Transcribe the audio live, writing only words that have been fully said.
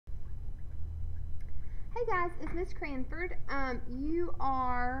Hey guys, it's Miss Cranford. You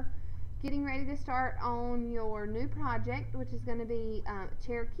are getting ready to start on your new project, which is going to be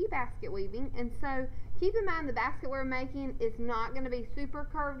Cherokee basket weaving. And so keep in mind the basket we're making is not going to be super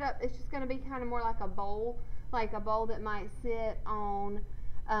curved up. It's just going to be kind of more like a bowl that might sit on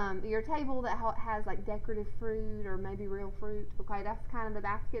your table that has like decorative fruit or maybe real fruit. Okay, that's kind of the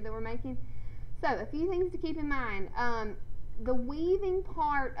basket that we're making. So a few things to keep in mind. The weaving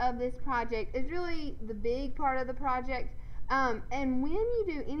part of this project is really the big part of the project. And when you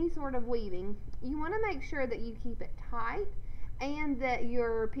do any sort of weaving, you want to make sure that you keep it tight and that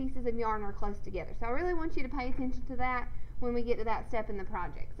your pieces of yarn are close together. So I really want you to pay attention to that when we get to that step in the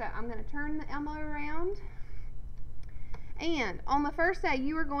project. So I'm going to turn the Elmo around. And on the first day,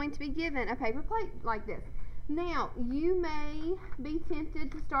 you are going to be given a paper plate like this. Now, you may be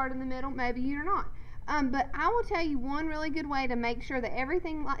tempted to start in the middle, maybe you're not. But I will tell you one really good way to make sure that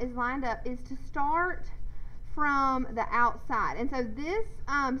everything is lined up is to start from the outside. And so this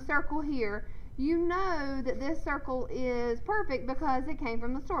circle here, you know that this circle is perfect because it came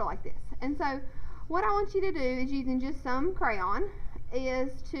from the store like this. And so what I want you to do is using just some crayon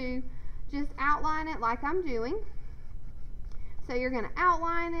is to just outline it like I'm doing. So you're going to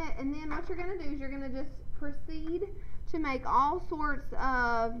outline it, and then what you're going to do is you're going to just proceed to make all sorts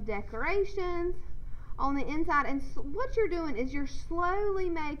of decorations on the inside. And what you're doing is you're slowly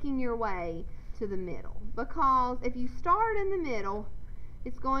making your way to the middle, because if you start in the middle,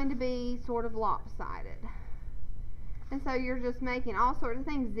 it's going to be sort of lopsided. And so you're just making all sorts of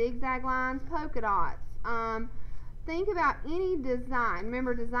things, zigzag lines, polka dots. Think about any design.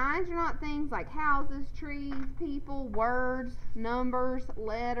 Remember, designs are not things like houses, trees, people, words, numbers,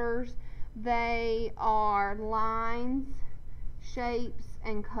 letters. They are lines, shapes,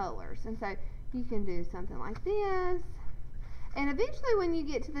 and colors. And so you can do something like this. And eventually when you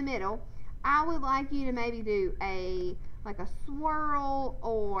get to the middle, I would like you to maybe do like a swirl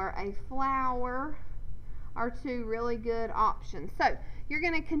or a flower are two really good options. So you're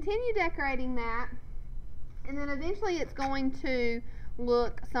going to continue decorating that, and then eventually it's going to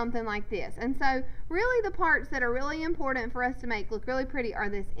look something like this. And so really the parts that are really important for us to make look really pretty are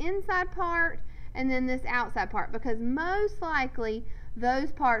this inside part and then this outside part, because most likely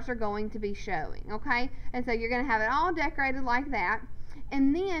those parts are going to be showing, okay? And so you're going to have it all decorated like that,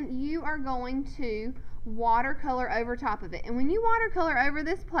 and then you are going to watercolor over top of it. And when you watercolor over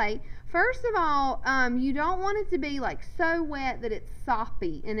this plate, first of all, you don't want it to be like so wet that it's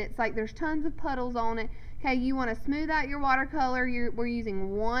soppy and it's like there's tons of puddles on it. Okay, you want to smooth out your watercolor. We're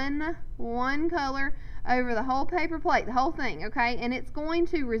using one color over the whole paper plate, the whole thing, okay? And it's going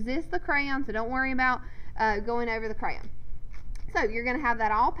to resist the crayon, so don't worry about going over the crayon. So you're going to have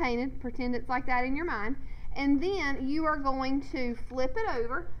that all painted, pretend it's like that in your mind, and then you are going to flip it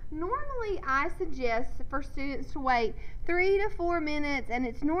over. Normally I suggest for students to wait 3 to 4 minutes, and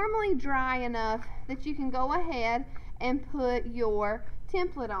it's normally dry enough that you can go ahead and put your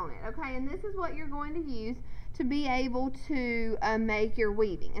template on it, okay? And this is what you're going to use to be able to make your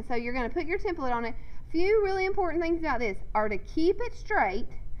weaving. And so you're going to put your template on it. Few really important things about this are to keep it straight,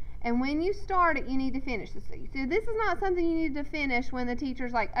 and when you start it, you need to finish this. So this is not something you need to finish when the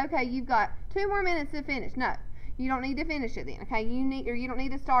teacher's like, okay, you've got 2 more minutes to finish. No, you don't need to finish it then, okay? You don't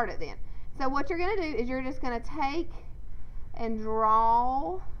need to start it then. So what you're going to do is you're just going to take and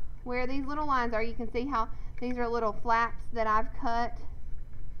draw where these little lines are. You can see how these are little flaps that I've cut,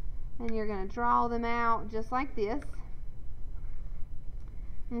 and you're going to draw them out just like this.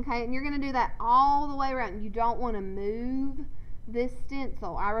 Okay, and you're going to do that all the way around. You don't want to move this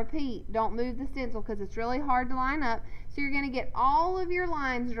stencil. I repeat, don't move the stencil because it's really hard to line up. So you're going to get all of your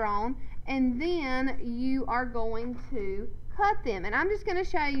lines drawn, and then you are going to cut them. And I'm just going to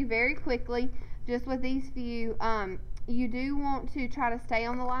show you very quickly, just with these few, you do want to try to stay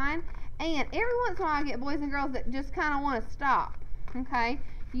on the line. And every once in a while I get boys and girls that just kind of want to stop, okay?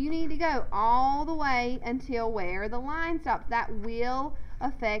 You need to go all the way until where the line stops. That will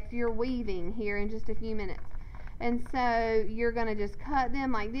affect your weaving here in just a few minutes. And so you're going to just cut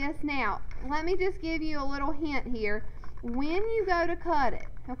them like this. Now, let me just give you a little hint here. When you go to cut it,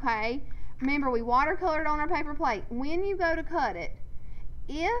 okay, remember we watercolored on our paper plate. When you go to cut it,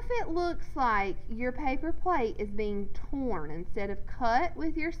 if it looks like your paper plate is being torn instead of cut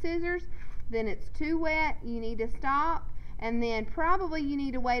with your scissors, then it's too wet, you need to stop, and then probably you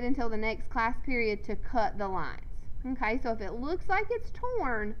need to wait until the next class period to cut the lines. Okay, so if it looks like it's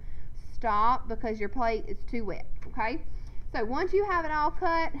torn, stop because your plate is too wet, okay? So once you have it all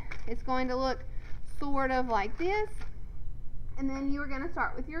cut, it's going to look sort of like this, and then you're going to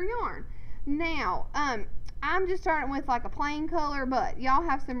start with your yarn. Now, I'm just starting with like a plain color, but y'all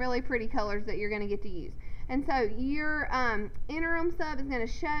have some really pretty colors that you're going to get to use. And so your interim sub is going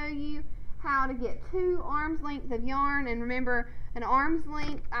to show you how to get 2 arms length of yarn. And remember, an arm's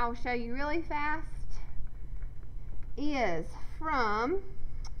length, I'll show you really fast, is from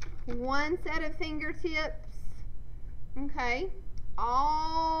one set of fingertips, okay,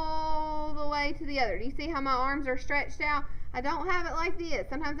 all the way to the other. Do you see how my arms are stretched out? I don't have it like this.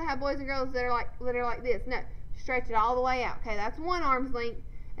 Sometimes I have boys and girls that are like this. No, stretch it all the way out. Okay, that's one arm's length,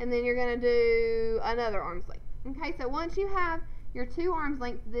 and then you're going to do another arm's length. Okay, so once you have your 2 arm's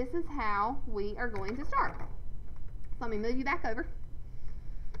length, this is how we are going to start. So let me move you back over.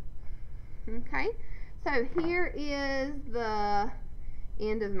 Okay, so here is the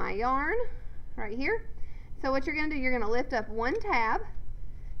end of my yarn right here. So what you're going to do, you're going to lift up one tab,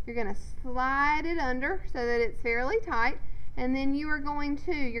 you're going to slide it under so that it's fairly tight, and then you're going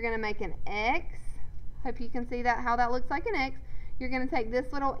to make an X. Hope you can see that, how that looks like an X. You're going to take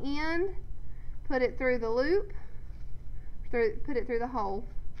this little end, put it through the loop, put it through the hole,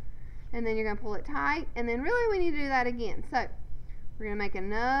 and then you're going to pull it tight, and then really we need to do that again. So we're going to make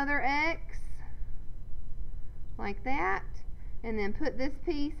another X like that, and then put this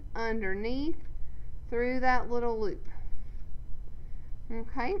piece underneath through that little loop.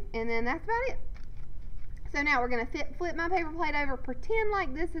 Okay, and then that's about it. So now we're going to flip my paper plate over, pretend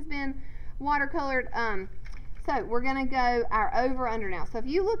like this has been watercolored. So we're going to go our over under now. So if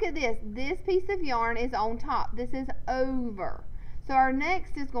you look at this piece of yarn is on top. This is over. So our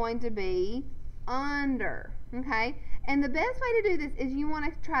next is going to be under. Okay, and the best way to do this is you want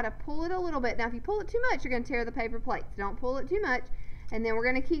to try to pull it a little bit. Now if you pull it too much, you're going to tear the paper plates. Don't pull it too much. And then we're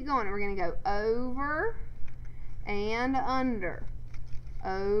going to keep going. We're going to go over and under,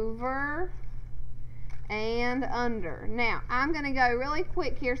 over and under. Now I'm going to go really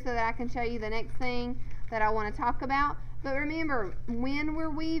quick here so that I can show you the next thing that I want to talk about. But remember, when we're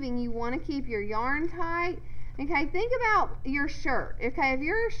weaving, you want to keep your yarn tight. Okay, think about your shirt. Okay, if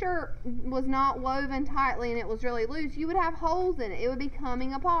your shirt was not woven tightly and it was really loose, you would have holes in it. It would be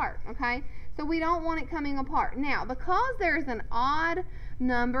coming apart. Okay, so we don't want it coming apart. Now, because there's an odd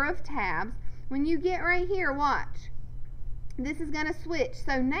number of tabs, when you get right here, watch, this is going to switch.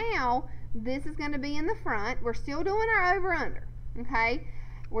 So now this is going to be in the front. We're still doing our over under. Okay,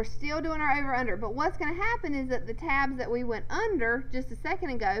 we're still doing our over under, but what's going to happen is that the tabs that we went under just a second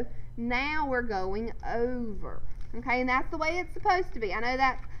ago, now we're going over. Okay, and that's the way it's supposed to be. I know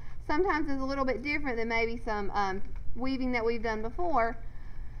that sometimes is a little bit different than maybe some weaving that we've done before,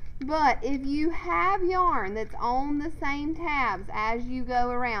 but if you have yarn that's on the same tabs as you go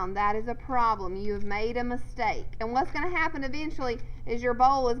around, that is a problem. You have made a mistake. And what's going to happen eventually is your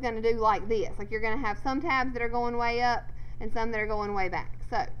bowl is going to do like this. Like you're going to have some tabs that are going way up and some that are going way back.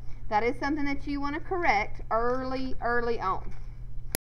 So that is something that you want to correct early on.